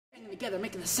together,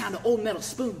 making the sound of old metal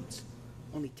spoons.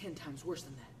 Only 10 times worse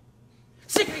than that.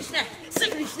 Sickety-snack!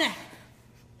 Sickety-snack!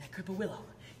 That cripple Willow,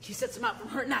 she sets them out from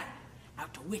her night.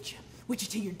 Out to witch you. Witch you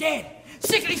till you're dead.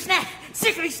 Sickety-snack!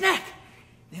 Sickety-snack!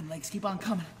 Them legs keep on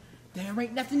coming. There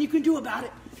ain't nothing you can do about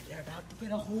it. They're about to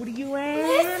get a hold of you and...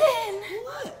 Listen!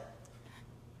 What?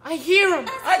 I hear them.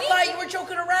 I thought you were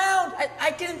joking around.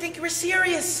 I didn't think you were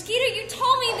serious. Skeeter, you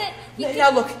told me that you Now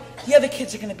look, the other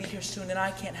kids are going to be here soon, and I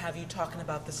can't have you talking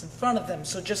about this in front of them,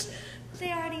 so just...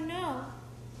 They already know.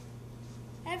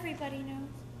 Everybody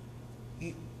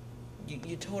knows.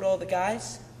 You told all the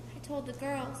guys? I told the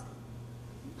girls.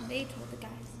 They told the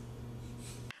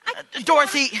guys.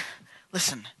 Dorothy,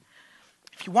 listen.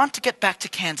 If you want to get back to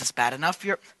Kansas bad enough,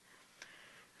 you're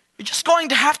just going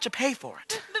to have to pay for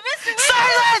it.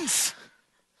 Silence!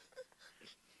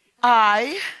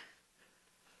 I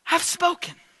have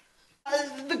spoken.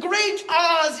 The great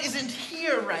Oz isn't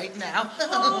here right now. Who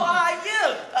are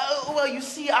you? Well, you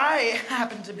see, I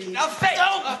happen to be... A fake.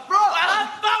 A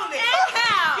phony.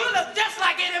 Anyhow. You look just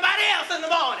like anybody else in the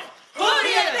morning. Who do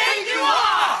you think you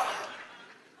are?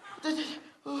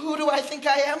 Who do I think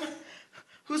I am?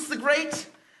 Who's the great,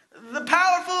 the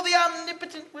powerful, the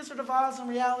omnipotent Wizard of Oz in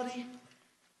reality?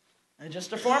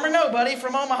 Just a former nobody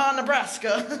from Omaha,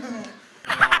 Nebraska.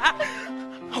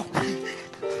 Oh.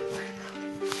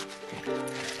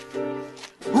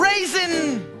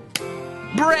 Raisin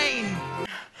brain.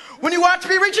 When you ought to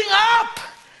be reaching up,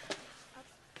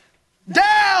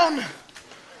 down,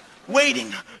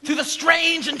 wading through the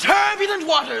strange and turbulent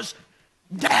waters,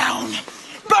 down,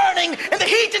 burning in the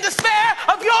heat and despair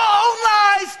of your own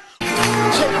lies.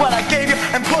 Take what I gave you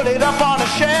and put it up on a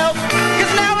shelf,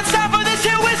 'cause now it's time for this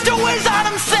here whiz to whiz on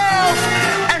himself.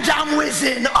 And I'm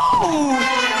whizzing, oh!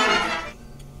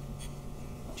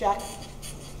 Jack,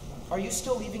 are you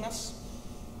still leaving us?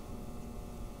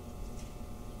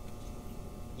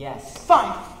 Yes.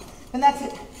 Fine, then that's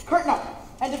it. Curtain up.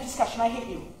 End of discussion. I hate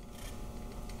you.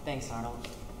 Thanks, Arnold.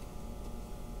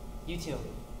 You too.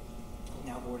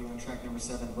 Now boarding on track number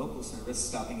 7, local service,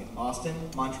 stopping at Austin,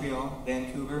 Montreal,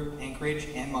 Vancouver, Anchorage,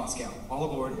 and Moscow. All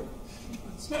aboard.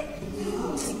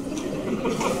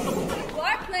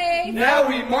 Our place. Now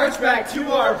we march back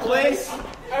to our place.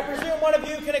 I presume one of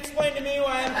you can explain to me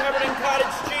why I'm covered in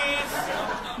cottage cheese.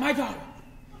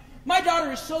 My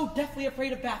daughter is so deathly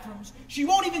afraid of bathrooms, she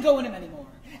won't even go in them anymore.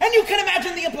 And you can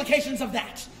imagine the implications of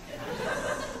that.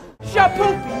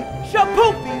 Shapoopy,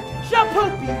 Shapoopy,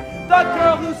 Shapoopy, the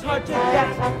girl who's hard to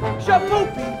get.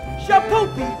 Shapoopy,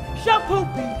 Shapoopy,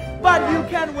 Shapoopy, but you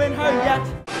can win her yet.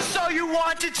 So you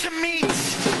wanted to meet